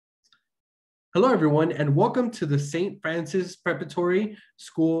Hello, everyone, and welcome to the St. Francis Preparatory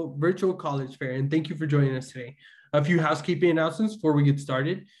School Virtual College Fair, and thank you for joining us today. A few housekeeping announcements before we get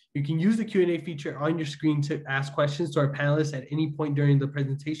started. You can use the Q&A feature on your screen to ask questions to our panelists at any point during the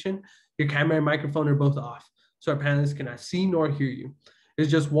presentation. Your camera and microphone are both off, so our panelists cannot see nor hear you. It's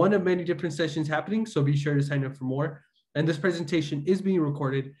just one of many different sessions happening, so be sure to sign up for more. And this presentation is being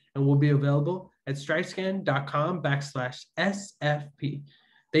recorded and will be available at strivescan.com/SFP.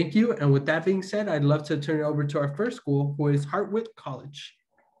 Thank you. And with that being said, I'd love to turn it over to our first school, who is Hartwick College.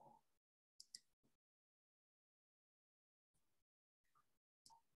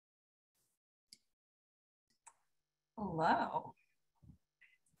 Hello.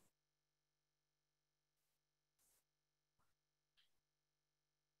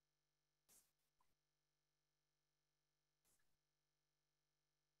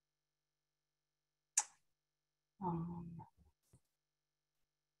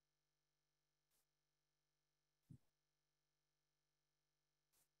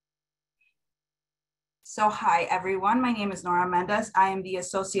 So hi, everyone. My name is Nora Mendez. I am the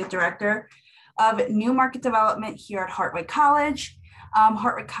Associate Director of New Market Development here at Hartwick College.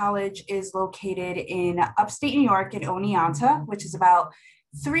 Hartwick College is located in upstate New York in Oneonta, which is about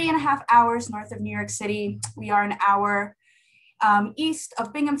 3.5 hours north of New York City. We are an hour east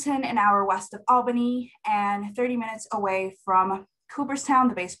of Binghamton, an hour west of Albany, and 30 minutes away from Cooperstown,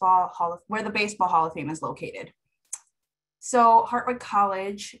 where the Baseball Hall of Fame is located. So Hartwick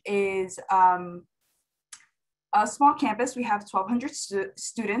College is a small campus. We have 1,200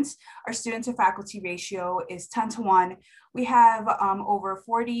 students. Our student to faculty ratio is 10-1. We have over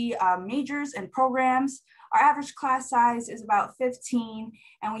 40 majors and programs. Our average class size is about 15,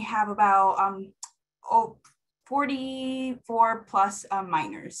 and we have about 44 plus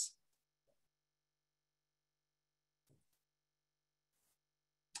minors.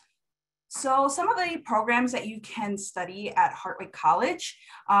 So some of the programs that you can study at Hartwick College,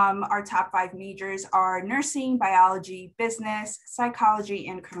 our top 5 majors are nursing, biology, business, psychology,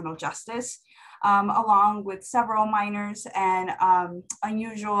 and criminal justice, along with several minors and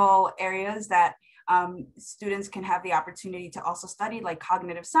unusual areas that students can have the opportunity to also study, like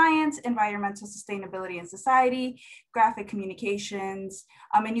cognitive science, environmental sustainability and society, graphic communications,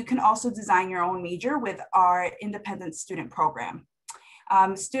 and you can also design your own major with our independent student program.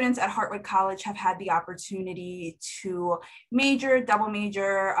 Students at Hartwick College have had the opportunity to major, double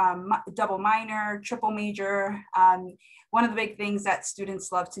minor, triple major. One of the big things that students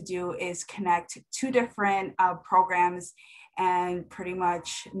love to do is connect 2 different programs and pretty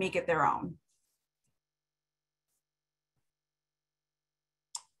much make it their own.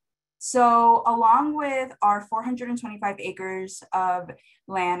 So along with our 425 acres of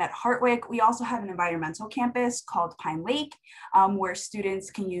land at Hartwick, we also have an environmental campus called Pine Lake, where students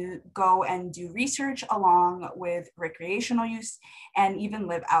can go and do research along with recreational use and even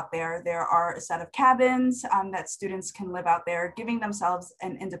live out there. There are a set of cabins that students can live out there, giving themselves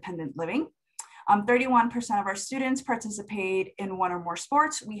an independent living. 31% of our students participate in 1 or more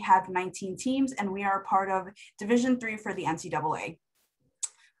sports. We have 19 teams, and we are part of Division III for the NCAA.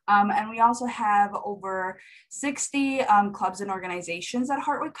 And we also have over 60 clubs and organizations at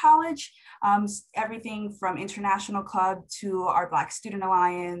Hartwick College, everything from International Club to our Black Student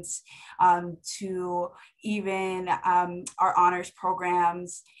Alliance, to even our honors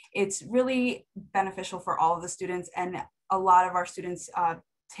programs. It's really beneficial for all of the students, and a lot of our students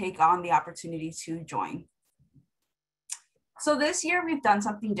take on the opportunity to join. So this year we've done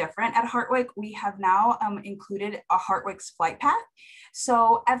something different at Hartwick. We have now included a Hartwick's flight path.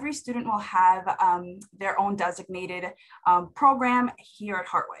 So every student will have their own designated program here at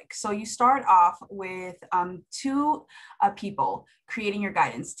Hartwick. So you start off with 2 people creating your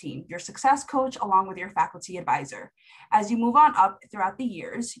guidance team, your success coach, along with your faculty advisor. As you move on up throughout the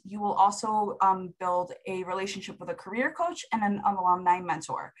years, you will also build a relationship with a career coach and an alumni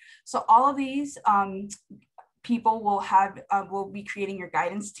mentor. So all of these people will be creating your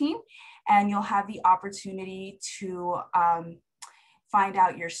guidance team, and you'll have the opportunity to find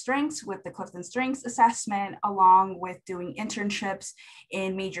out your strengths with the Clifton Strengths Assessment, along with doing internships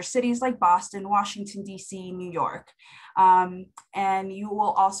in major cities like Boston, Washington, DC, New York. And you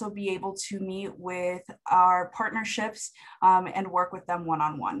will also be able to meet with our partnerships and work with them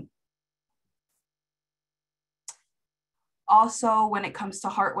one-on-one. Also, when it comes to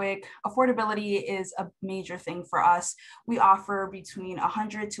Hartwick, affordability is a major thing for us. We offer between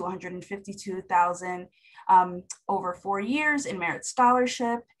 $100,000 to $152,000 over 4 years in merit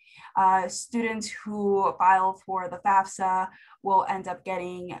scholarship. Students who file for the FAFSA will end up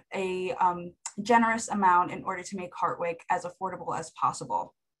getting a generous amount in order to make Hartwick as affordable as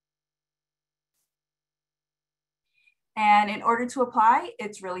possible. And in order to apply,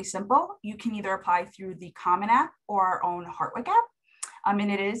 it's really simple. You can either apply through the Common App or our own Hartwick app,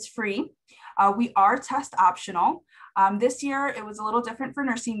 and it is free. We are test optional. This year, it was a little different for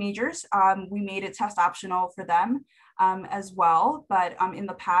nursing majors. We made it test optional for them as well, but in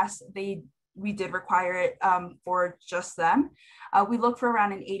the past, we did require it for just them. We look for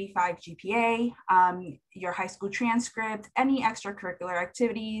around an 85 GPA, your high school transcript, any extracurricular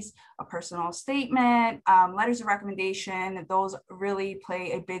activities, a personal statement, letters of recommendation. Those really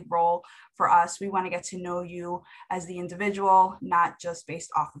play a big role for us. We want to get to know you as the individual, not just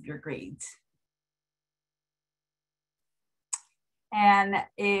based off of your grades. And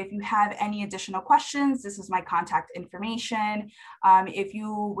if you have any additional questions, this is my contact information. If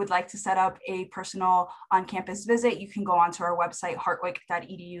you would like to set up a personal on-campus visit, you can go onto our website,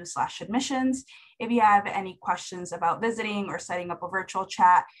 hartwick.edu/admissions. If you have any questions about visiting or setting up a virtual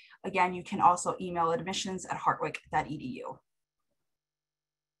chat, again, you can also email admissions@hartwick.edu.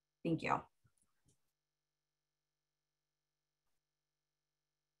 Thank you.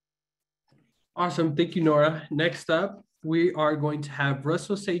 Awesome. Thank you, Nora. Next up, we are going to have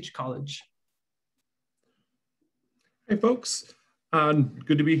Russell Sage College. Hey, folks.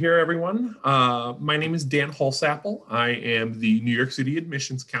 Good to be here, everyone. My name is Dan Holsapple. I am the New York City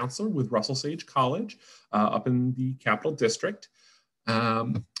admissions counselor with Russell Sage College up in the Capital District.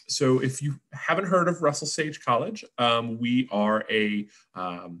 So if you haven't heard of Russell Sage College, we are a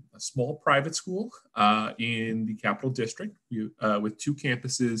small private school in the Capital District with 2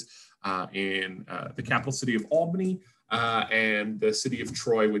 campuses in the capital city of Albany and the city of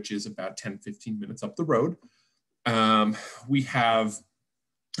Troy, which is about 10-15 minutes up the road. We have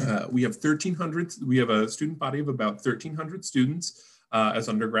 1,300. We have a student body of about 1,300 students as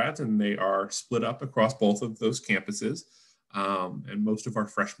undergrads, and they are split up across both of those campuses. And most of our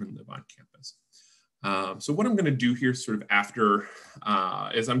freshmen live on campus. So what I'm going to do here, sort of after,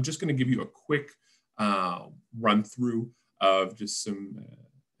 is I'm just going to give you a quick run through of just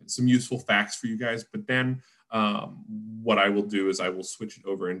some useful facts for you guys. But then what I will do is I will switch it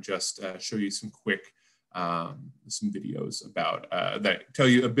over and just show you some quick some videos about that tell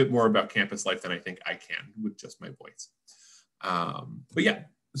you a bit more about campus life than I think I can with just my voice. But yeah,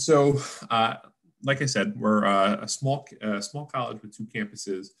 so like I said, we're a small college with 2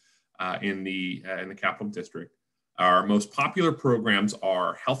 campuses in the Capital District. Our most popular programs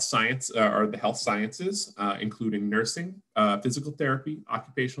are the health sciences, including nursing, physical therapy,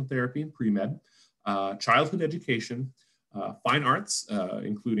 occupational therapy, and pre-med, childhood education, fine arts,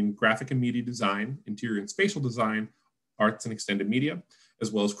 including graphic and media design, interior and spatial design, arts and extended media,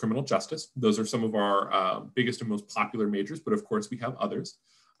 as well as criminal justice. Those are some of our biggest and most popular majors, but of course we have others.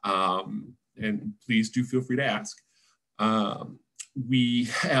 And please do feel free to ask. All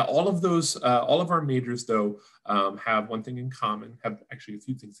of our majors, though, have one thing in common, have actually a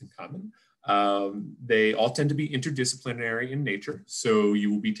few things in common. They all tend to be interdisciplinary in nature. So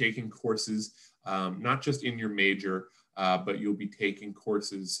you will be taking courses, not just in your major, but you'll be taking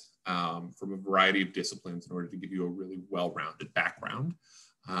courses from a variety of disciplines in order to give you a really well-rounded background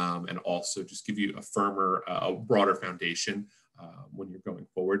and also just give you a firmer, a broader foundation when you're going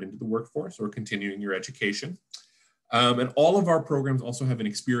forward into the workforce or continuing your education. And all of our programs also have an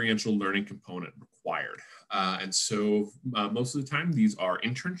experiential learning component required. And so most of the time, these are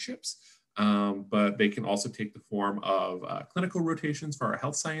internships, but they can also take the form of clinical rotations for our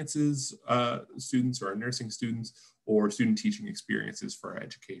health sciences students or our nursing students, or student teaching experiences for our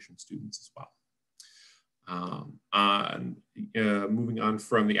education students as well. Moving on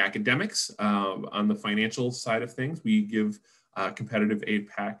from the academics, on the financial side of things, we give competitive aid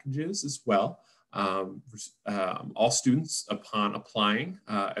packages as well. All students, upon applying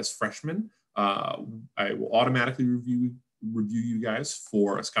as freshmen, I will automatically review you guys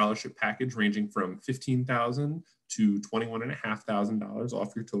for a scholarship package ranging from $15,000 to $21,500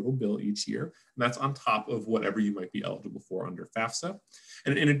 off your total bill each year. And that's on top of whatever you might be eligible for under FAFSA.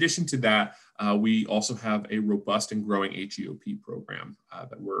 And in addition to that, we also have a robust and growing HEOP program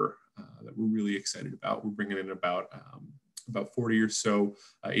that we're really excited about. We're bringing in about 40 or so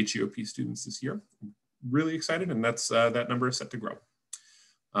HEOP students this year. Really excited, and that number is set to grow.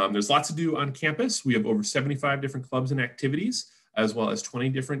 There's lots to do on campus. We have over 75 different clubs and activities, as well as 20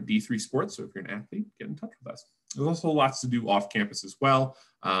 different D3 sports. So if you're an athlete, get in touch with us. There's also lots to do off campus as well.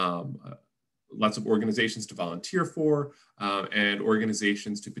 Lots of organizations to volunteer for, and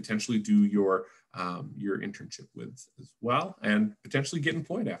organizations to potentially do your internship with as well, and potentially get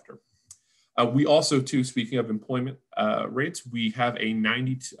employed after. We also, too, speaking of employment rates, we have a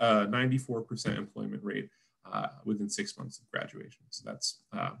 94% employment rate within 6 months of graduation. So that's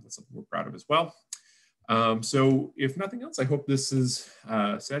something we're proud of as well. So if nothing else, I hope this is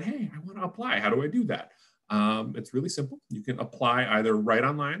said, hey, I want to apply. How do I do that? It's really simple. You can apply either right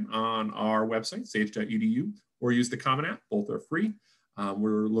online on our website, sage.edu, or use the Common App. Both are free.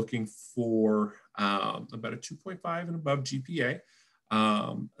 We're looking for about a 2.5 and above GPA,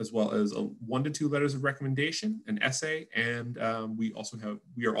 as well as 1 to 2 letters of recommendation, an essay, and we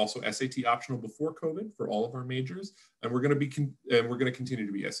are also SAT optional before COVID for all of our majors, and we're going to continue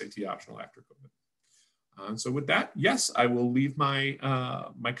to be SAT optional after COVID. So with that, yes, I will leave my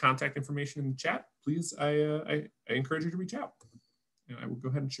my contact information in the chat. Please, I encourage you to reach out, and I will go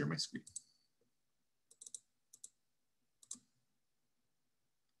ahead and share my screen.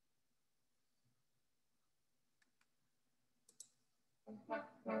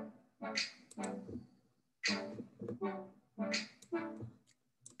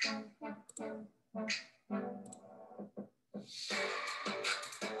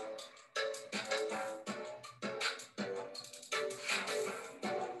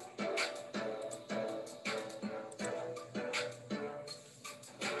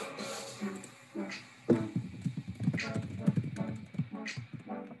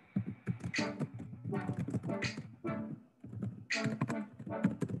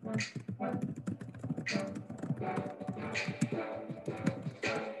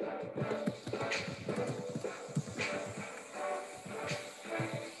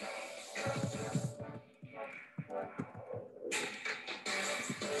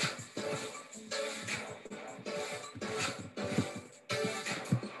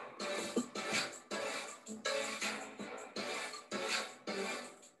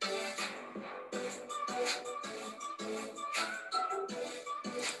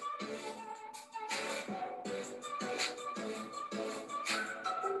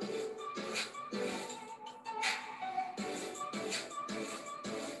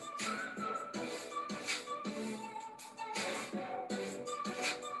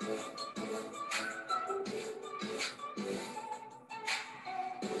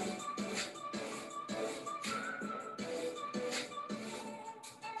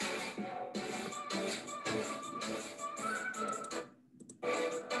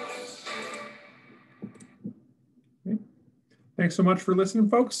 Thanks so much for listening,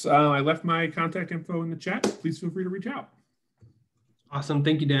 folks. I left my contact info in the chat. Please feel free to reach out. Awesome.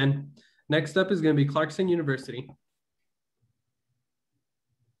 Thank you, Dan. Next up is going to be Clarkson University.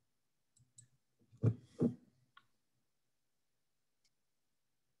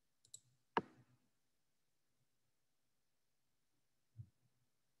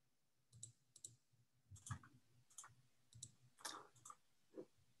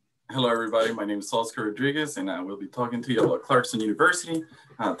 Hello, everybody. My name is Oscar Rodriguez, and I will be talking to you about Clarkson University.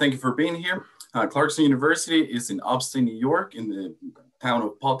 Thank you for being here. Clarkson University is in upstate New York in the town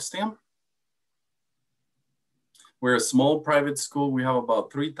of Potsdam. We're a small private school. We have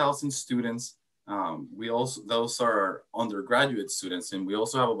about 3,000 students. Those are our undergraduate students, and we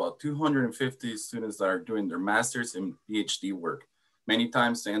also have about 250 students that are doing their master's and PhD work. Many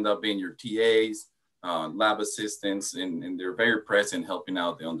times they end up being your TAs, lab assistants, and they're very present helping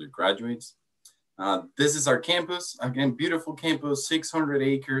out the undergraduates. This is our campus. Again, beautiful campus, 600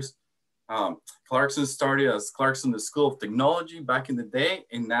 acres. Clarkson started as Clarkson, the School of Technology back in the day,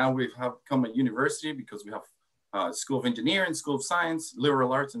 and now we have become a university because we have School of Engineering, School of Science,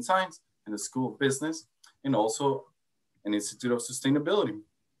 Liberal Arts and Science, and the School of Business, and also an Institute of Sustainability.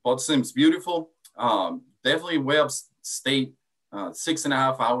 Potsdam's beautiful, definitely way upstate,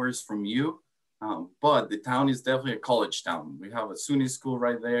 6.5 hours from you. But the town is definitely a college town. We have a SUNY school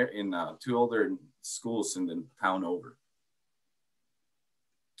right there and 2 other schools in the town over.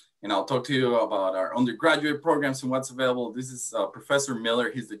 And I'll talk to you about our undergraduate programs and what's available. This is Professor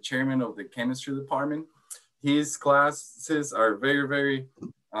Miller. He's the chairman of the chemistry department. His classes are very, very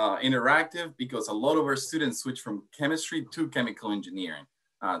interactive because a lot of our students switch from chemistry to chemical engineering.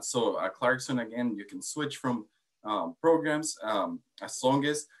 So at Clarkson, again, you can switch from programs as long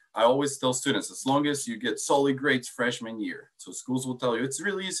as, I always tell students, as long as you get solid grades freshman year. So schools will tell you it's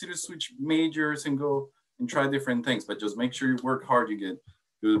really easy to switch majors and go and try different things, but just make sure you work hard, you get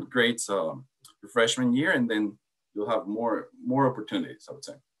good grades your freshman year, and then you'll have more opportunities, I would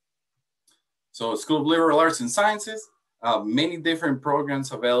say. So School of Liberal Arts and Sciences, many different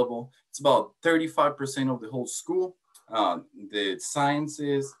programs available. It's about 35% of the whole school. The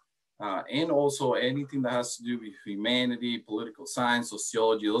sciences, and also anything that has to do with humanity, political science,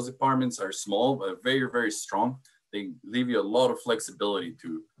 sociology. Those departments are small, but very, very strong. They leave you a lot of flexibility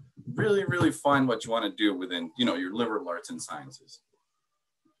to really, really find what you want to do within, your liberal arts and sciences.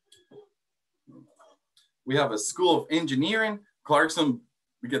 We have a School of Engineering. Clarkson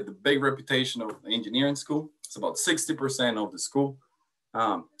we get the big reputation of engineering school. It's about 60% of the school.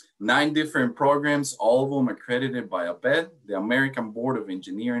 9 different programs, all of them accredited by ABET, the American Board of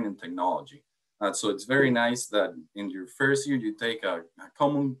Engineering and Technology. So it's very nice that in your first year, you take a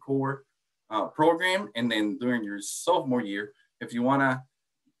common core program, and then during your sophomore year, if you wanna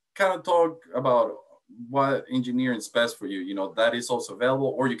kind of talk about what engineering is best for you, you know, that is also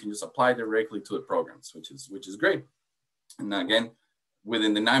available, or you can just apply directly to the programs, which is great. And again,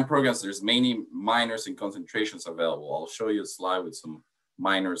 within the 9 programs, there's many minors and concentrations available. I'll show you a slide with some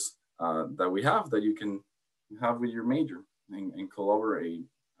minors that we have that you can have with your major and collaborate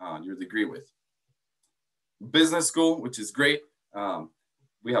your degree with. Business school, which is great.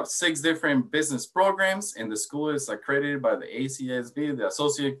 We have 6 different business programs, and the school is accredited by the ACSB, the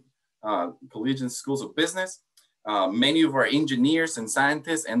Associate Collegiate Schools of Business. Many of our engineers and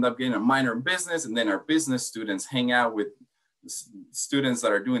scientists end up getting a minor in business, and then our business students hang out with students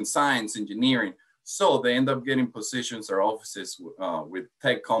that are doing science, engineering. So they end up getting positions or offices with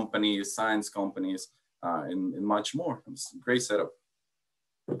tech companies, science companies, and much more. It's a great setup.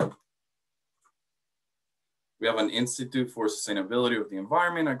 We have an Institute for Sustainability of the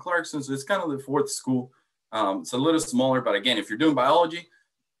Environment at Clarkson. So it's kind of the 4th school. It's a little smaller, but again, if you're doing biology,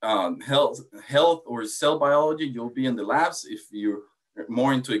 health or cell biology, you'll be in the labs. If you're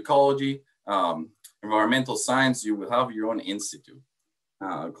more into ecology, environmental science, you will have your own institute.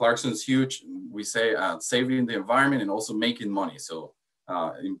 Clarkson's huge. We say saving the environment and also making money. So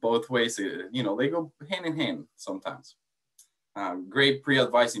in both ways, you know, they go hand in hand sometimes. Great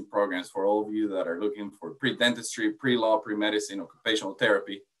pre-advising programs for all of you that are looking for pre-dentistry, pre-law, pre-medicine, occupational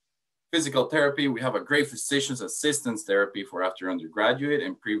therapy. Physical therapy, we have a great physician's assistance therapy for after undergraduate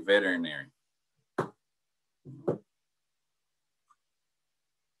and pre-veterinary.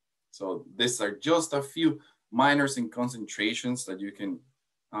 So these are just a few minors and concentrations that you can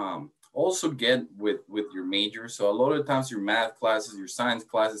also get with your major. So a lot of times your math classes, your science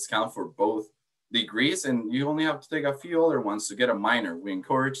classes count for both degrees, and you only have to take a few other ones to get a minor. We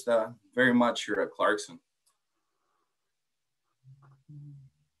encourage that very much here at Clarkson.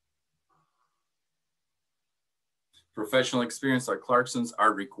 Professional experience at Clarkson's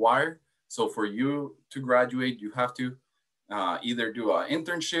are required. So for you to graduate, you have to either do an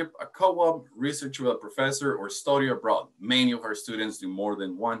internship, a co-op, research with a professor, or study abroad. Many of our students do more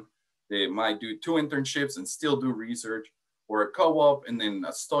than one. They might do 2 internships and still do research, or a co-op and then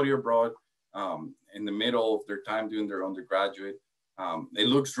a study abroad in the middle of their time doing their undergraduate. It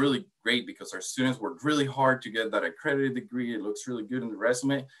looks really great because our students work really hard to get that accredited degree. It looks really good in the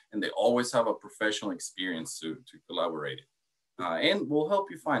resume, and they always have a professional experience to collaborate it. And we'll help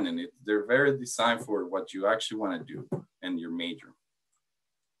you find it. They're very designed for what you actually want to do in your major.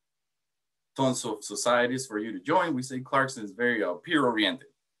 Tons of societies for you to join. We say Clarkson is very peer-oriented.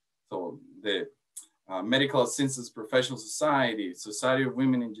 So the Medical Assistants Professional Society, Society of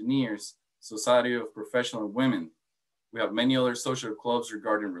Women Engineers, Society of Professional Women. We have many other social clubs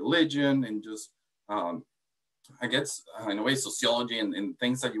regarding religion and just, I guess, in a way, sociology and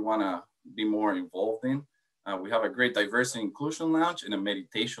things that you want to be more involved in. We have a great diversity inclusion lounge and a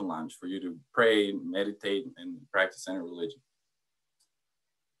meditation lounge for you to pray, meditate, and practice any religion.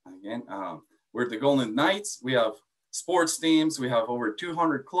 Again, we're the Golden Knights. We have sports teams. We have over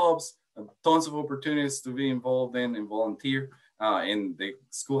 200 clubs, tons of opportunities to be involved in and volunteer. And the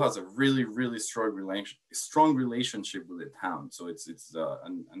school has a really, really strong relationship with the town. So it's a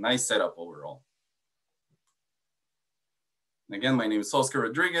nice setup overall. Again, my name is Oscar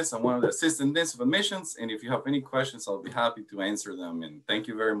Rodriguez. I'm one of the assistant deans of admissions. And if you have any questions, I'll be happy to answer them. And thank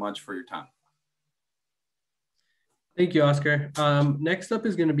you very much for your time. Thank you, Oscar. Next up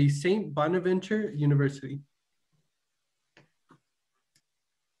is going to be St. Bonaventure University.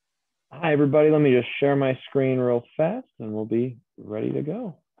 Hi, everybody. Let me just share my screen real fast and we'll be ready to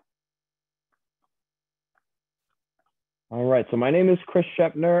go. All right, so my name is Chris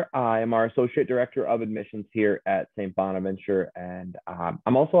Shepner. I am our Associate Director of Admissions here at St. Bonaventure, and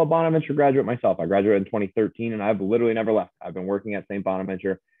I'm also a Bonaventure graduate myself. I graduated in 2013, and I've literally never left. I've been working at St.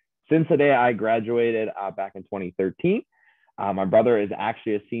 Bonaventure since the day I graduated back in 2013. My brother is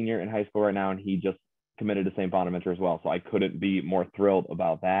actually a senior in high school right now, and he just committed to St. Bonaventure as well, so I couldn't be more thrilled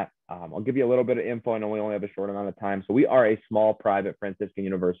about that. I'll give you a little bit of info. I know we only have a short amount of time. So we are a small private Franciscan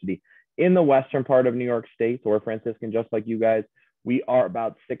university in the western part of New York State. So we're Franciscan just like you guys. We are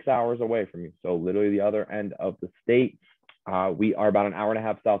about 6 hours away from you. So literally the other end of the state. We are about an hour and a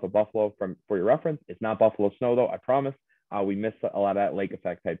half south of Buffalo for your reference. It's not Buffalo snow though, I promise. We miss a lot of that lake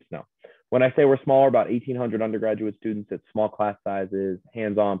effect type snow. When I say we're smaller, about 1,800 undergraduate students, it's small class sizes,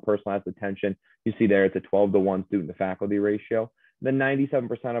 hands-on, personalized attention. You see there, it's a 12-to-1 student to faculty ratio. then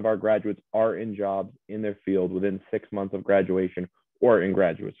 97% of our graduates are in jobs in their field within 6 months of graduation or in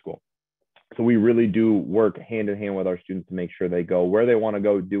graduate school. So we really do work hand in hand with our students to make sure they go where they want to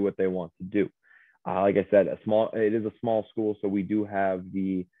go, do what they want to do. Like I said, it is a small school, so we do have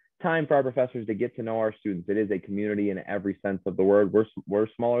the time for our professors to get to know our students. It is a community in every sense of the word. We're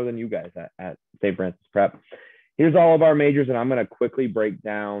smaller than you guys at St. Francis Prep. Here's all of our majors, and I'm going to quickly break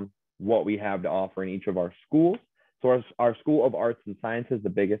down what we have to offer in each of our schools. So our School of Arts and Sciences, the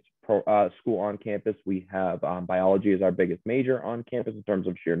biggest school on campus. We have biology as our biggest major on campus in terms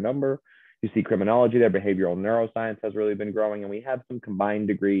of sheer number. You see criminology there, behavioral neuroscience has really been growing, and we have some combined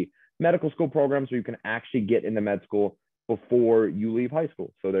degree medical school programs where you can actually get into med school before you leave high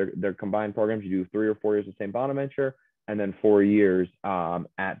school. So they're combined programs. You do 3 or 4 years at St. Bonaventure and then 4 years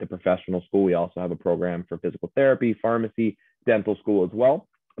at the professional school. We also have a program for physical therapy, pharmacy, dental school as well.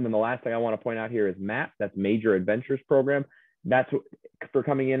 And then the last thing I want to point out here is MAP, that's Major Adventures Program. That's for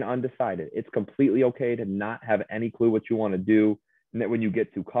coming in undecided. It's completely okay to not have any clue what you want to do. And that when you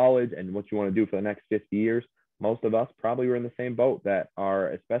get to college and what you want to do for the next 50 years, most of us probably were in the same boat that are,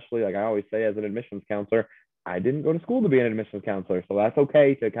 especially like I always say as an admissions counselor, I didn't go to school to be an admissions counselor. So that's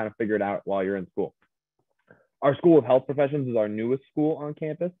okay to kind of figure it out while you're in school. Our School of Health Professions is our newest school on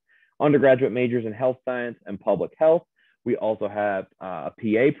campus. Undergraduate majors in health science and public health. We also have a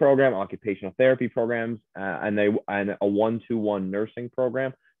PA program, occupational therapy programs, and a 1-to-1 nursing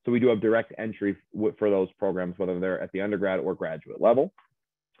program. So we do have direct entry for those programs, whether they're at the undergrad or graduate level.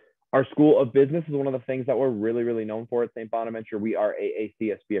 Our School of Business is one of the things that we're really, really known for at St. Bonaventure. We are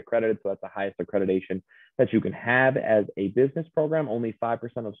AACSB accredited, so that's the highest accreditation that you can have as a business program. Only 5%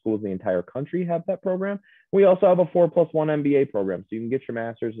 of schools in the entire country have that program. We also have a 4+1 MBA program, so you can get your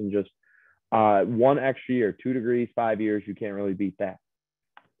master's in just 1 extra year, 2 degrees, 5 years. You can't really beat that.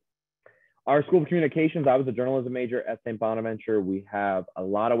 Our School of Communications, I was a journalism major at St. Bonaventure. We have a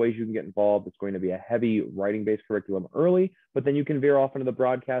lot of ways you can get involved. It's going to be a heavy writing-based curriculum early, but then you can veer off into the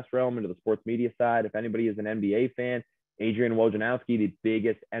broadcast realm, into the sports media side. If anybody is an NBA fan, Adrian Wojnarowski, the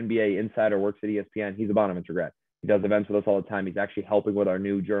biggest NBA insider, works at ESPN. He's a Bonaventure grad. He does events with us all the time. He's actually helping with our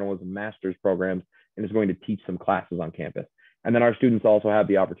new journalism master's programs and is going to teach some classes on campus. And then our students also have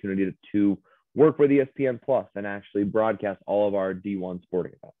the opportunity to work with ESPN Plus and actually broadcast all of our D1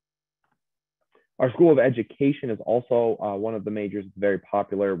 sporting events. Our School of Education is also one of the majors. It's very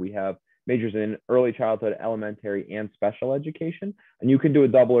popular. We have majors in early childhood, elementary, and special education. And you can do a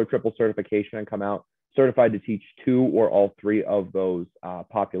double or triple certification and come out certified to teach 2 or all 3 of those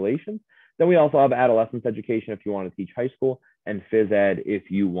populations. Then we also have adolescence education if you want to teach high school, and phys ed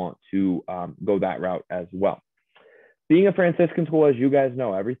if you want to go that route as well. Being a Franciscan school, as you guys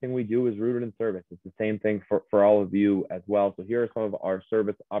know, everything we do is rooted in service. It's the same thing for all of you as well. So here are some of our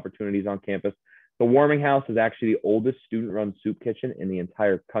service opportunities on campus. The Warming House is actually the oldest student-run soup kitchen in the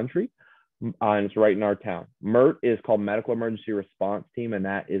entire country, and it's right in our town. MERT is called Medical Emergency Response Team, and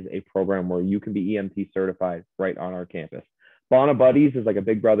that is a program where you can be EMT certified right on our campus. Bona Buddies is like a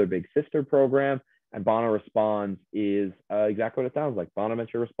big brother, big sister program, and Bona Responds is exactly what it sounds like,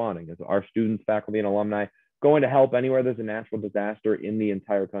 Bonaventure Responding. It's our students, faculty, and alumni going to help anywhere there's a natural disaster in the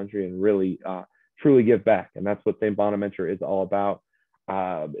entire country and really truly give back. And that's what St. Bonaventure is all about.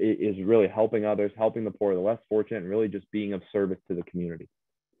 It is really helping others, helping the poor, the less fortunate, and really just being of service to the community.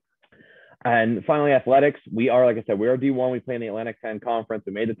 And finally, athletics. We are, like I said, we are D1. We play in the Atlantic 10 Conference.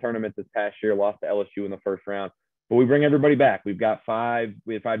 We made the tournament this past year, lost to LSU in the first round, but we bring everybody back. We have 5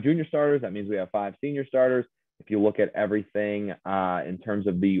 junior starters. That means we have 5 senior starters. If you look at everything in terms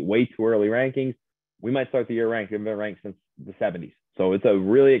of the way too early rankings, we might start the year ranked. We've been ranked since the 70s. So it's a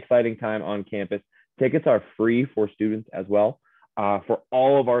really exciting time on campus. Tickets are free for students as well for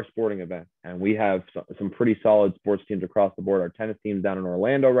all of our sporting events. And we have some pretty solid sports teams across the board. Our tennis team down in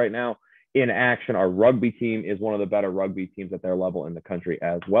Orlando right now in action. Our rugby team is one of the better rugby teams at their level in the country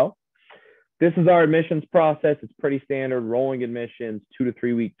as well. This is our admissions process. It's pretty standard, rolling admissions, 2 to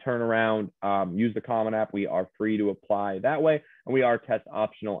 3 week turnaround. Use the Common App. We are free to apply that way. And we are test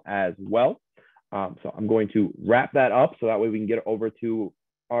optional as well. So I'm going to wrap that up so that way we can get over to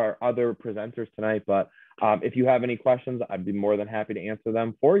our other presenters tonight. But if you have any questions, I'd be more than happy to answer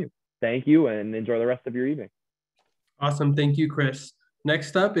them for you. Thank you and enjoy the rest of your evening. Awesome. Thank you, Chris.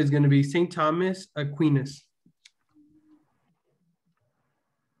 Next up is going to be St. Thomas Aquinas.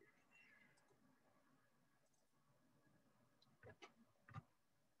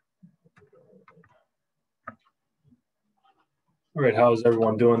 All right, how's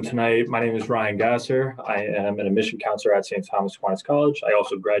everyone doing tonight? My name is Ryan Gasser. I am an admission counselor at St. Thomas Aquinas College. I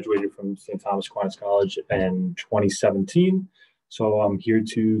also graduated from St. Thomas Aquinas College in 2017. So I'm here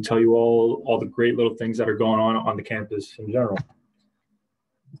to tell you all the great little things that are going on the campus in general.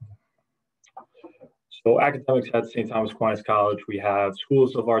 So academics at St. Thomas Aquinas College, we have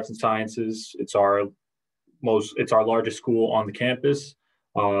schools of arts and sciences. It's our largest school on the campus.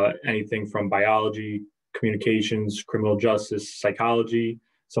 Anything from biology, communications, criminal justice, psychology,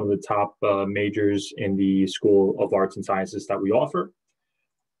 some of the top majors in the School of Arts and Sciences that we offer.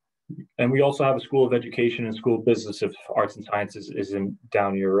 And we also have a School of Education and School of Business if Arts and Sciences isn't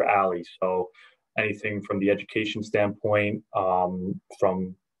down your alley. So anything from the education standpoint,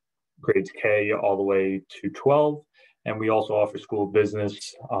 from grades K all the way to 12. And we also offer School of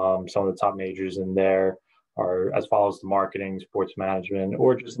Business. Some of the top majors in there are as follows: the marketing, sports management,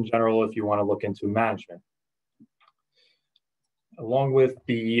 or just in general, if you want to look into management. Along with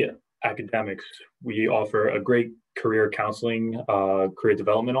the academics, we offer a great career counseling, career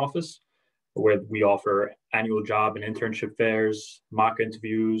development office, where we offer annual job and internship fairs, mock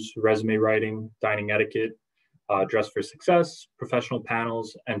interviews, resume writing, dining etiquette, dress for success, professional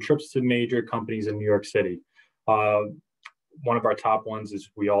panels, and trips to major companies in New York City. One of our top ones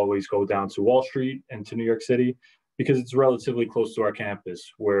is we always go down to Wall Street and to New York City because it's relatively close to our campus.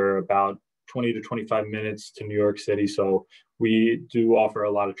 We're about 20 to 25 minutes to New York City, so we do offer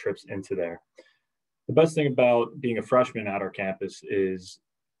a lot of trips into there. The best thing about being a freshman at our campus is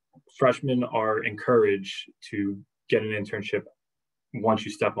freshmen are encouraged to get an internship once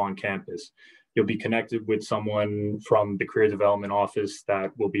you step on campus. You'll be connected with someone from the career development office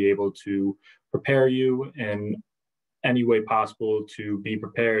that will be able to prepare you in any way possible to be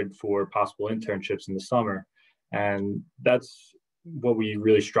prepared for possible internships in the summer. And that's what we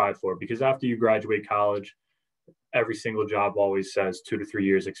really strive for, because after you graduate college, every single job always says 2 to 3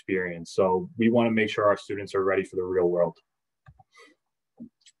 years experience. So we want to make sure our students are ready for the real world.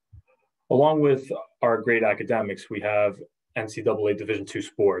 Along with our great academics, we have NCAA Division II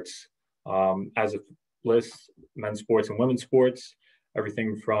sports. As a list, men's sports and women's sports,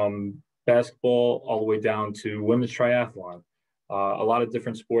 everything from basketball all the way down to women's triathlon. A lot of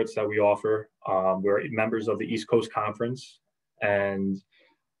different sports that we offer. We're members of the East Coast Conference, and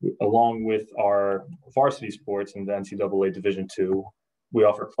along with our varsity sports in the NCAA Division II, we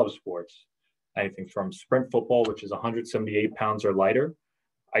offer club sports. Anything from sprint football, which is 178 pounds or lighter,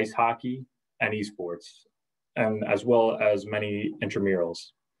 ice hockey, and esports, and as well as many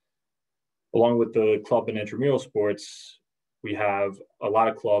intramurals. Along with the club and intramural sports, we have a lot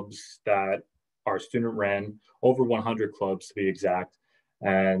of clubs that are student ran, over 100 clubs to be exact.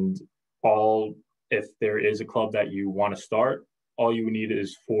 And if there is a club that you want to start, all you need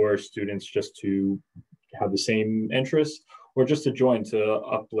is 4 students just to have the same interests or just to join to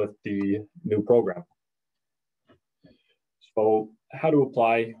uplift the new program. So how to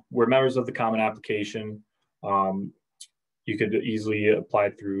apply? We're members of the Common Application. You could easily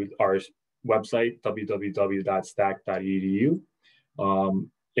apply through our website, www.stack.edu.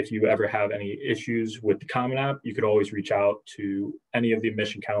 If you ever have any issues with the Common App, you could always reach out to any of the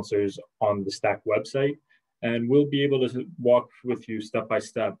admission counselors on the Stack website, and we'll be able to walk with you step by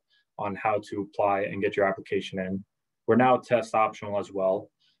step on how to apply and get your application in. We're now test optional as well.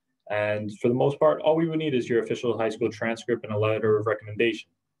 And for the most part, all we would need is your official high school transcript and a letter of recommendation.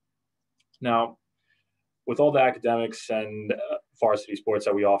 Now, with all the academics and varsity sports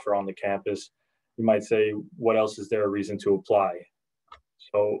that we offer on the campus, you might say, what else is there a reason to apply?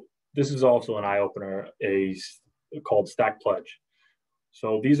 So this is also an eye-opener, called Stack Pledge.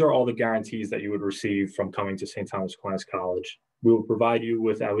 So these are all the guarantees that you would receive from coming to St. Thomas Aquinas College. We will provide you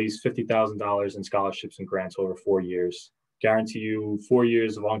with at least $50,000 in scholarships and grants over 4 years, guarantee you 4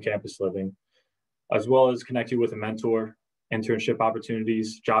 years of on-campus living, as well as connect you with a mentor, internship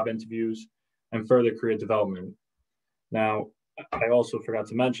opportunities, job interviews, and further career development. Now, I also forgot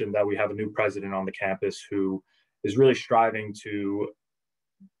to mention that we have a new president on the campus who is really striving to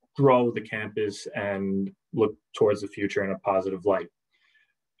grow the campus and look towards the future in a positive light.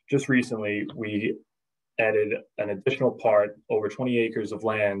 Just recently, we added an additional part, over 20 acres of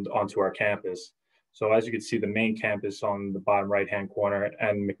land onto our campus. So as you can see, the main campus on the bottom right-hand corner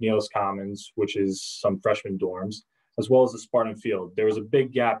and McNeil's Commons, which is some freshman dorms, as well as the Spartan Field. There was a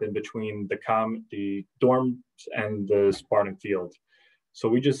big gap in between the dorms and the Spartan Field. So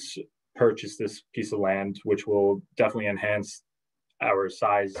we just purchased this piece of land, which will definitely enhance our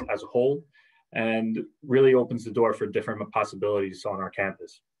size as a whole and really opens the door for different possibilities on our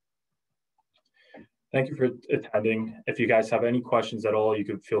campus. Thank you for attending. If you guys have any questions at all, you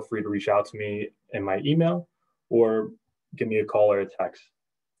can feel free to reach out to me in my email or give me a call or a text.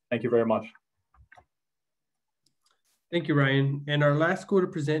 Thank you very much. Thank you, Ryan. And our last school to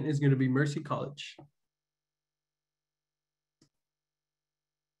present is going to be Mercy College.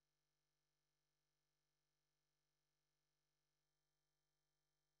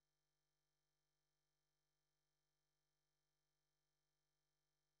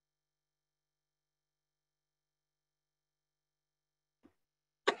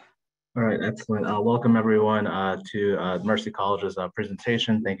 All right, excellent. Welcome everyone to Mercy College's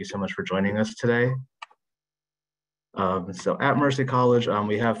presentation. Thank you so much for joining us today. So at Mercy College,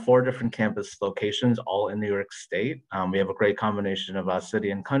 we have 4 different campus locations, all in New York State. We have a great combination of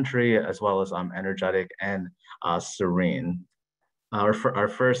city and country, as well as energetic and serene. Our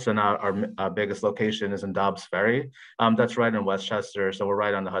first and our biggest location is in Dobbs Ferry. That's right in Westchester, so we're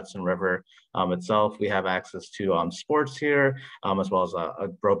right on the Hudson River itself. We have access to sports here, as well as a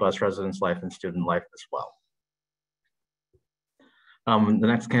robust residence life and student life as well. The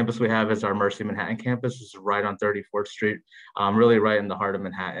next campus we have is our Mercy Manhattan campus. This is right on 34th Street, really right in the heart of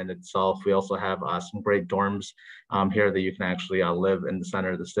Manhattan itself. We also have some great dorms here that you can actually live in the center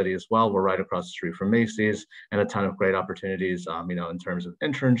of the city as well. We're right across the street from Macy's, and a ton of great opportunities, in terms of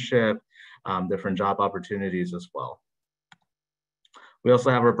internship, different job opportunities as well. We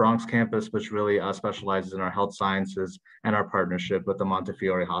also have our Bronx campus, which really specializes in our health sciences and our partnership with the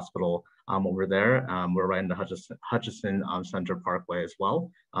Montefiore Hospital over there. We're right in the Hutchison Center Parkway as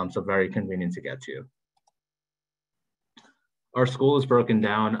well, so very convenient to get to. Our school is broken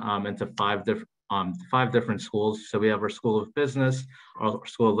down into five different schools. So we have our School of Business, our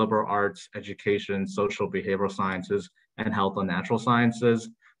School of Liberal Arts, Education, Social Behavioral Sciences, and Health and Natural Sciences.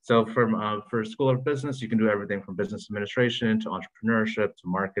 So for School of Business, you can do everything from business administration to entrepreneurship to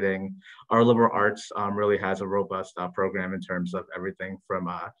marketing. Our liberal arts really has a robust program in terms of everything from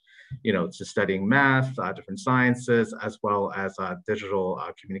to studying math, different sciences, as well as digital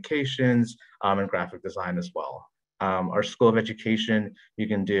communications and graphic design as well. Our School of Education, you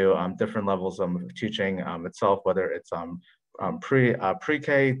can do different levels of teaching itself, whether it's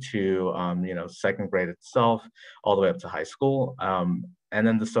pre-K to second grade itself, all the way up to high school. And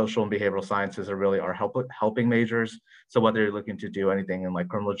then the social and behavioral sciences are really our helping majors. So whether you're looking to do anything in like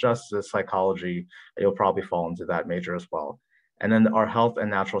criminal justice, psychology, you'll probably fall into that major as well. And then our health and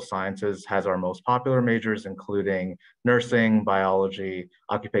natural sciences has our most popular majors, including nursing, biology,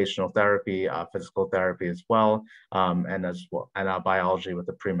 occupational therapy, physical therapy as well, and biology with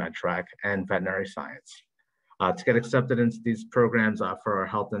the pre-med track, and veterinary science. To get accepted into these programs for our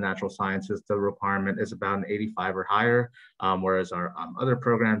health and natural sciences, the requirement is about an 85 or higher, whereas our other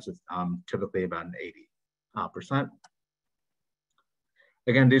programs is typically about an 80%.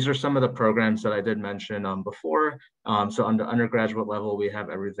 Again, these are some of the programs that I did mention before. So on the undergraduate level, we have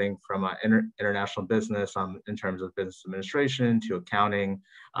everything from international business in terms of business administration to accounting,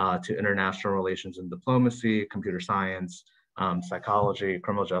 to international relations and diplomacy, computer science, psychology,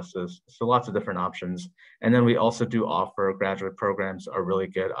 criminal justice, so lots of different options. And then we also do offer graduate programs are really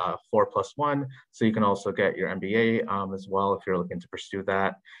good 4+1. So you can also get your MBA as well if you're looking to pursue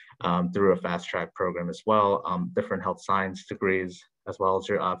that through a fast track program as well, different health science degrees, as well as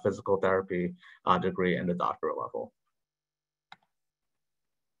your physical therapy degree and the doctorate level.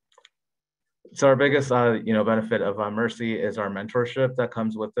 So our biggest benefit of Mercy is our mentorship that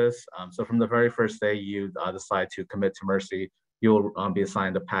comes with this. So from the very first day you decide to commit to Mercy, you will be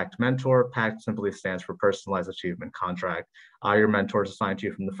assigned a PACT mentor. PACT simply stands for Personalized Achievement Contract. Your mentor is assigned to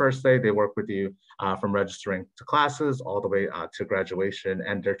you from the first day. They work with you from registering to classes all the way to graduation,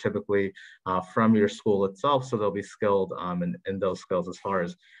 and they're typically from your school itself, so they'll be skilled in those skills as far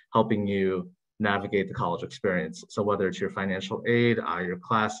as helping you navigate the college experience. So whether it's your financial aid, your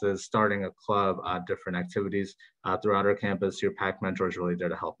classes, starting a club, different activities throughout our campus, your PAC mentor is really there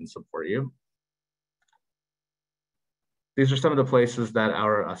to help and support you. These are some of the places that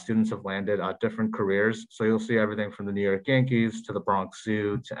our students have landed different careers. So you'll see everything from the New York Yankees to the Bronx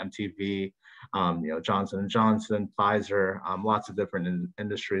Zoo to MTV, Johnson & Johnson, Pfizer, lots of different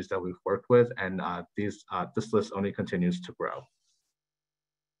industries that we've worked with, and this list only continues to grow.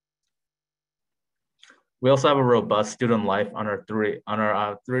 We also have a robust student life on our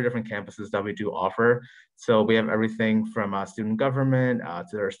three different campuses that we do offer. So we have everything from student government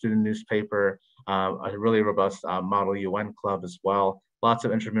to our student newspaper, a really robust Model UN club as well, lots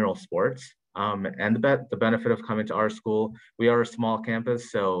of intramural sports. And the benefit of coming to our school, we are a small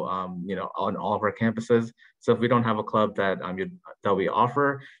campus, so on all of our campuses. So if we don't have a club that we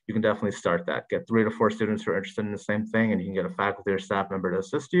offer, you can definitely start that. Get 3 to 4 students who are interested in the same thing, and you can get a faculty or staff member to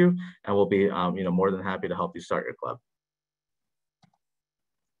assist you, and we'll be more than happy to help you start your club.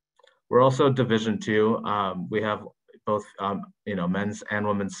 We're also Division II. We have both men's and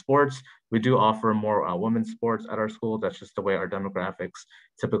women's sports. We do offer more women's sports at our school. That's just the way our demographics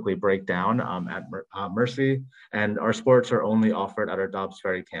typically break down at Mercy. And our sports are only offered at our Dobbs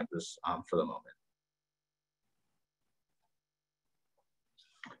Ferry campus for the moment.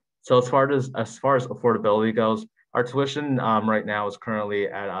 So as far as affordability goes, Our tuition right now is currently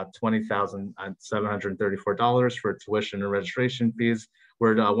at $20,734 for tuition and registration fees.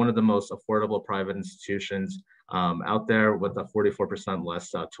 We're one of the most affordable private institutions out there, with a 44%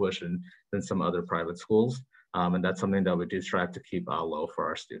 less tuition than some other private schools. And that's something that we do strive to keep low for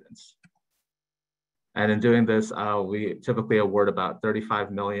our students. And in doing this, we typically award about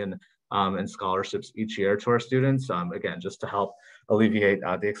 $35 million in scholarships each year to our students, again, just to help alleviate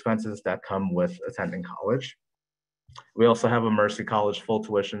the expenses that come with attending college. We also have a Mercy College full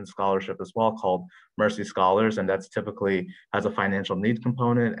tuition scholarship as well, called Mercy Scholars, and that's typically has a financial need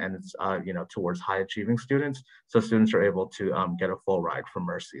component, and it's towards high achieving students, so students are able to get a full ride from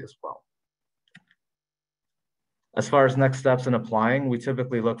Mercy as well. As far as next steps in applying, we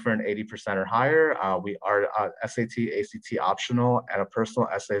typically look for an 80% or higher. We are SAT, ACT optional, and a personal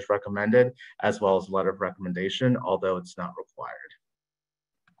essay is recommended, as well as letter of recommendation, although it's not required.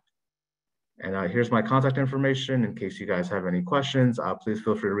 And here's my contact information in case you guys have any questions. Please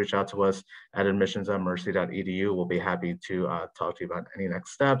feel free to reach out to us at admissions@mercy.edu. We'll be happy to talk to you about any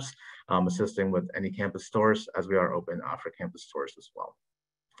next steps, assisting with any campus tours, as we are open for campus tours as well.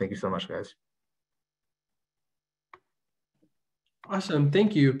 Thank you so much, guys. Awesome,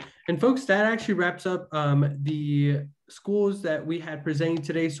 thank you. And folks, that actually wraps up the schools that we had presenting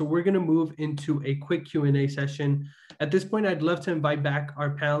today. So we're gonna move into a quick Q&A session. At this point, I'd love to invite back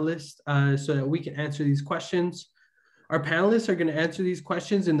our panelists so that we can answer these questions. Our panelists are gonna answer these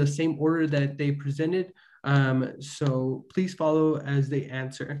questions in the same order that they presented. So please follow as they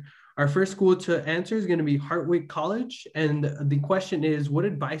answer. Our first school to answer is gonna be Hartwick College. And the question is, what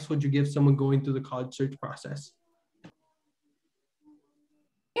advice would you give someone going through the college search process?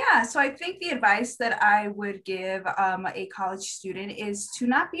 Yeah, so I think the advice that I would give a college student is to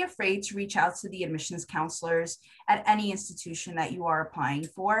not be afraid to reach out to the admissions counselors at any institution that you are applying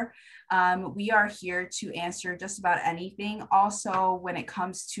for. We are here to answer just about anything. Also, when it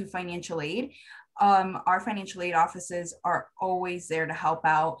comes to financial aid, our financial aid offices are always there to help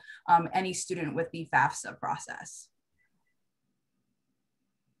out any student with the FAFSA process.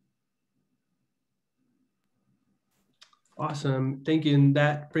 Awesome, thank you. And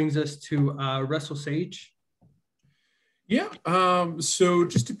that brings us to Russell Sage. Yeah, so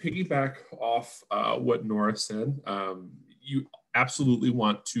just to piggyback off what Nora said, you absolutely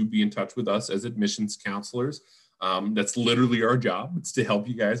want to be in touch with us as admissions counselors. That's literally our job. It's to help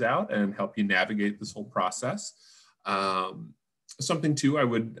you guys out and help you navigate this whole process. Something too, I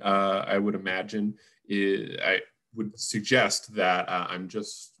would imagine I would suggest that I'm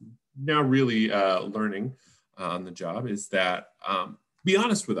just now really learning on the job, is that be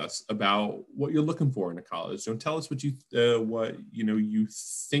honest with us about what you're looking for in a college. Don't tell us what you think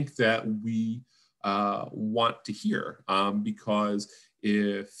that we want to hear, because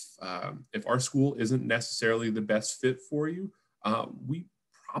if our school isn't necessarily the best fit for you, we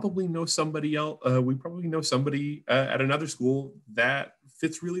probably know somebody else. We probably know somebody at another school that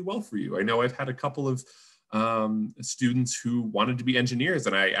fits really well for you. I know I've had a couple of students who wanted to be engineers,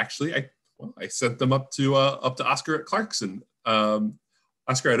 and I sent them up to Oscar at Clarkson.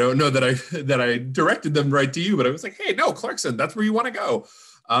 Oscar, I don't know that I directed them right to you, but I was like, hey, no, Clarkson, that's where you want to go.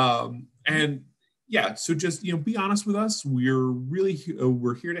 And yeah, so just be honest with us.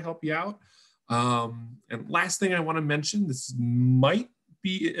 We're here to help you out. And last thing I want to mention, this might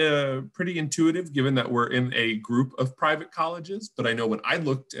be pretty intuitive given that we're in a group of private colleges, but I know when I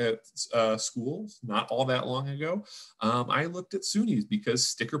looked at schools not all that long ago, I looked at SUNYs because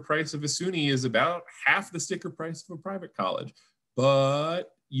sticker price of a SUNY is about half the sticker price of a private college,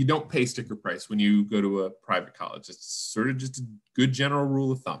 but you don't pay sticker price when you go to a private college. It's sort of just a good general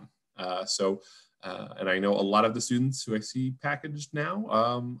rule of thumb. And I know a lot of the students who I see packaged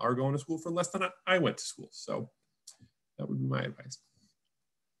now are going to school for less than I went to school. So that would be my advice.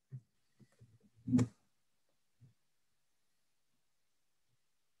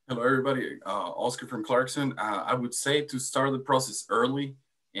 Hello, everybody. Oscar from Clarkson. I would say to start the process early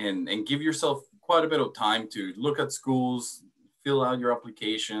and give yourself quite a bit of time to look at schools, fill out your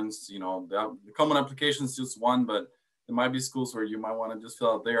applications. The common application is just one, but there might be schools where you might want to just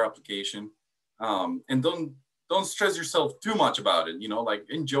fill out their application. And don't stress yourself too much about it. Like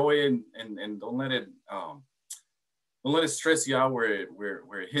enjoy it and don't let it stress you out where it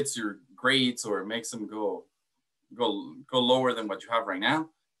hits your grades or it makes them go lower than what you have right now.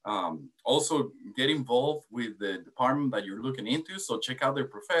 Also get involved with the department that you're looking into. So check out their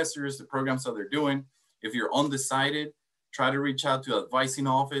professors, the programs that they're doing. If you're undecided, try to reach out to the advising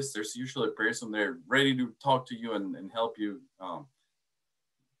office. There's usually a person there ready to talk to you and help you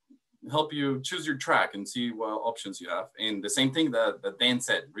choose your track and see what options you have. And the same thing that Dan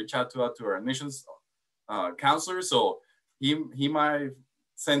said, reach out to our admissions counselor. So he might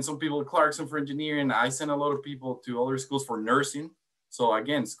send some people to Clarkson for engineering. I send a lot of people to other schools for nursing. So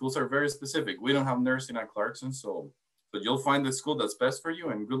again, schools are very specific. We don't have nursing at Clarkson, so you'll find the school that's best for you,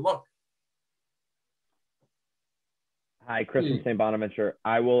 and good luck. Hi, Chris from St. Bonaventure.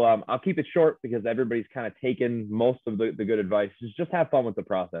 I'll keep it short because everybody's kind of taken most of the good advice. Just have fun with the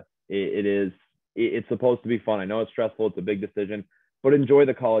process. It's supposed to be fun. I know it's stressful. It's a big decision, but enjoy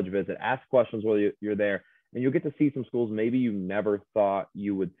the college visit. Ask questions while you're there, and you'll get to see some schools maybe you never thought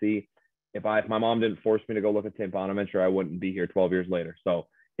you would see. If my mom didn't force me to go look at St. Bonaventure, I wouldn't be here 12 years later. So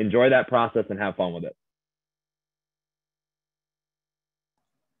enjoy that process and have fun with it.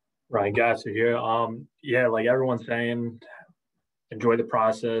 Ryan Gasser here. Yeah, like everyone's saying, enjoy the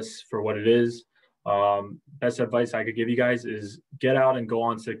process for what it is. Best advice I could give you guys is get out and go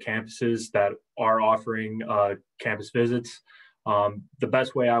onto campuses that are offering campus visits. The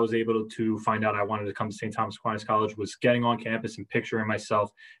best way I was able to find out I wanted to come to St. Thomas Aquinas College was getting on campus and picturing myself.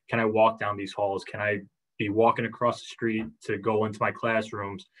 Can I walk down these halls? Can I be walking across the street to go into my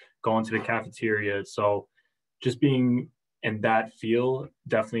classrooms, go into the cafeteria? So just being in that feel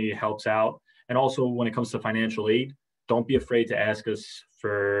definitely helps out. And also when it comes to financial aid, don't be afraid to ask us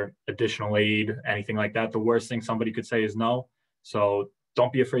for additional aid, anything like that. The worst thing somebody could say is no. So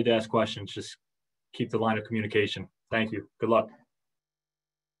don't be afraid to ask questions. Just keep the line of communication. Thank you. Good luck.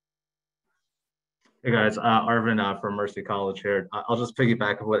 Hey guys, Arvin from Mercy College here. I'll just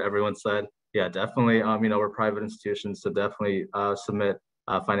piggyback on what everyone said. Yeah, definitely. We're private institutions, so definitely submit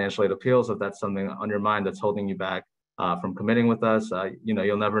financial aid appeals if that's something on your mind that's holding you back from committing with us.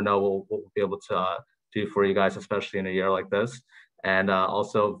 You'll never know what we'll be able to do for you guys, especially in a year like this. And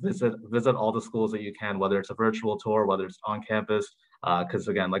also visit all the schools that you can, whether it's a virtual tour, whether it's on campus. Because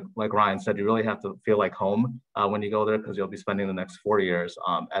again, like Ryan said, you really have to feel like home when you go there, because you'll be spending the next 4 years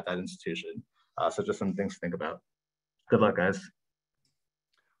at that institution. So just some things to think about. Good luck, guys.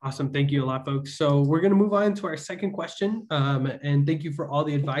 Awesome. Thank you a lot, folks. So we're going to move on to our second question. And thank you for all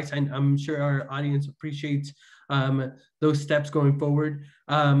the advice. I'm sure our audience appreciates those steps going forward.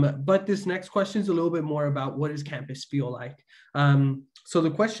 But this next question is a little bit more about what does campus feel like? So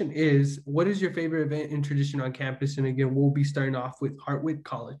the question is, what is your favorite event and tradition on campus? And again, we'll be starting off with Hartwick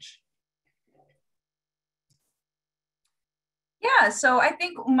College. Yeah, so I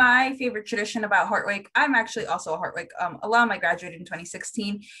think my favorite tradition about Hartwick, I'm actually also a Hartwick alum, I graduated in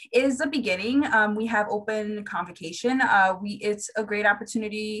 2016, is the beginning. We have open convocation. It's a great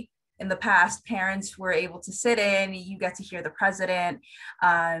opportunity. In the past, parents were able to sit in, you get to hear the president,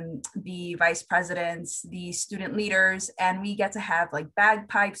 the vice presidents, the student leaders, and we get to have like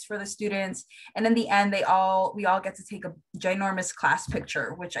bagpipes for the students. And in the end, we all get to take a ginormous class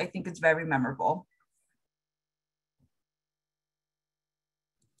picture, which I think is very memorable.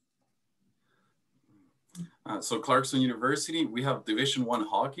 So Clarkson University, we have Division I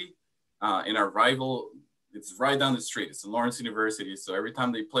hockey, and our rival, it's right down the street. It's Lawrence University. So every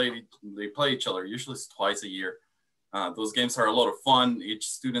time they play each other, usually it's twice a year. Those games are a lot of fun. Each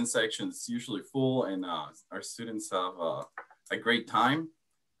student section is usually full, and our students have a great time.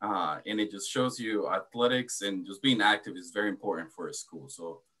 And it just shows you athletics and just being active is very important for a school.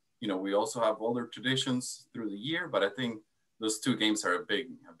 So, we also have other traditions through the year, but I think those two games are a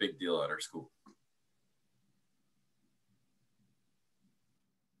big deal at our school.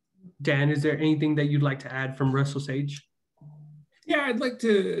 Dan, is there anything that you'd like to add from Russell Sage? Yeah, I'd like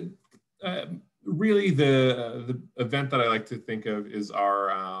to, really the event that I like to think of is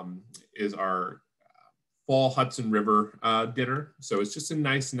our fall Hudson River dinner. So it's just a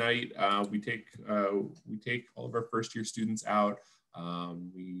nice night. We take all of our first year students out.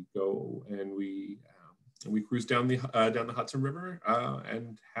 We go and we cruise down the Hudson River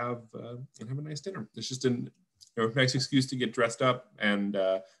and have a nice dinner. It's just a nice excuse to get dressed up and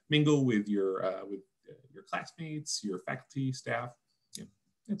mingle with your classmates, your faculty, staff. Yeah,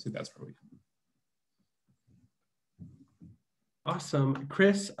 that's probably. Awesome.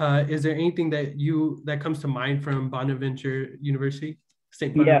 Chris, is there anything that comes to mind from Bonaventure University?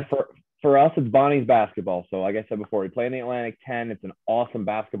 St. Bonaventure? Yeah, for us, it's Bonnie's basketball. So like I said before, we play in the Atlantic 10. It's an awesome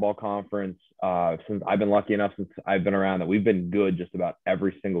basketball conference. Since I've been lucky enough since I've been around that we've been good just about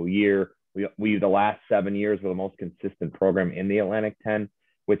every single year. We the last 7 years were the most consistent program in the Atlantic 10,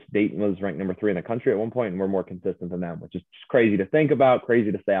 which Dayton was ranked number 3 in the country at one point, and we're more consistent than them, which is just crazy to think about, crazy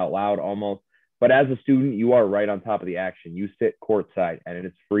to say out loud almost. But as a student, you are right on top of the action. You sit courtside, and it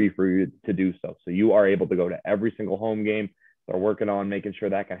is free for you to do so. So you are able to go to every single home game. They're working on making sure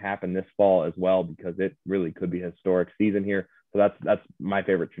that can happen this fall as well, because it really could be a historic season here. So that's my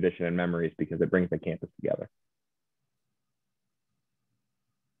favorite tradition and memories, because it brings the campus together.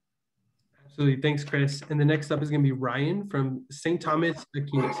 Absolutely. Thanks, Chris. And the next up is going to be Ryan from St. Thomas,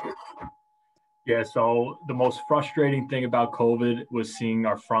 Aquinas. Yeah, so the most frustrating thing about COVID was seeing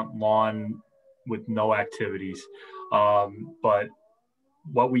our front lawn with no activities. But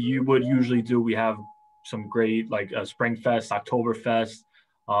what we would usually do, we have some great like Spring Fest, Oktoberfest.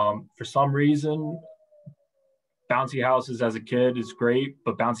 For some reason, bouncy houses as a kid is great,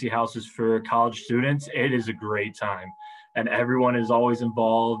 but bouncy houses for college students, it is a great time. And everyone is always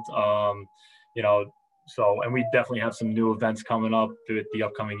involved, you know, so, and we definitely have some new events coming up with the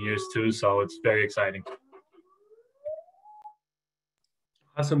upcoming years too. So it's very exciting.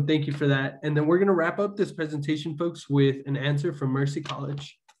 Awesome. Thank you for that. And then we're going to wrap up this presentation, folks, with an answer from Mercy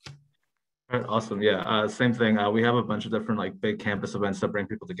College. All right, awesome. Yeah, same thing. We have a bunch of different like big campus events that bring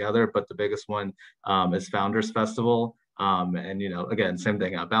people together, but the biggest one is Founders Festival. And, you know, again, same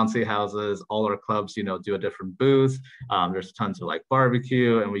thing, bouncy houses, all our clubs, you know, do a different booth. There's tons of like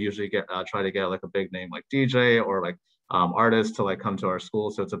barbecue, and we usually get try to get like a big name like DJ or like artists to like come to our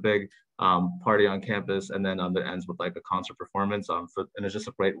school. So it's a big party on campus, and then it ends with like a concert performance. And it's just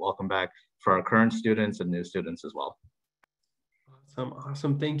a great welcome back for our current students and new students as well.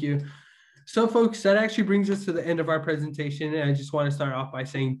 Awesome. Thank you. So folks, that actually brings us to the end of our presentation. And I just want to start off by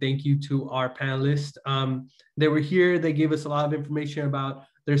saying thank you to our panelists. They were here, they gave us a lot of information about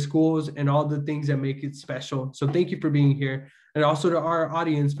their schools and all the things that make it special. So thank you for being here. And also to our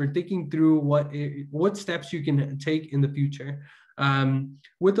audience for thinking through what steps you can take in the future.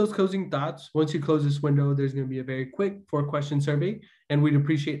 With those closing thoughts, once you close this window, there's going to be a very quick 4-question survey, and we'd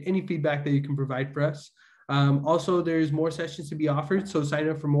appreciate any feedback that you can provide for us. Also, there's more sessions to be offered, so sign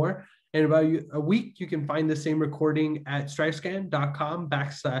up for more. In about a week, you can find the same recording at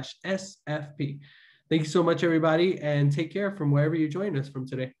strivescan.com/SFP. Thank you so much, everybody, and take care from wherever you joined us from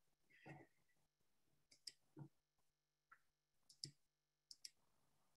today.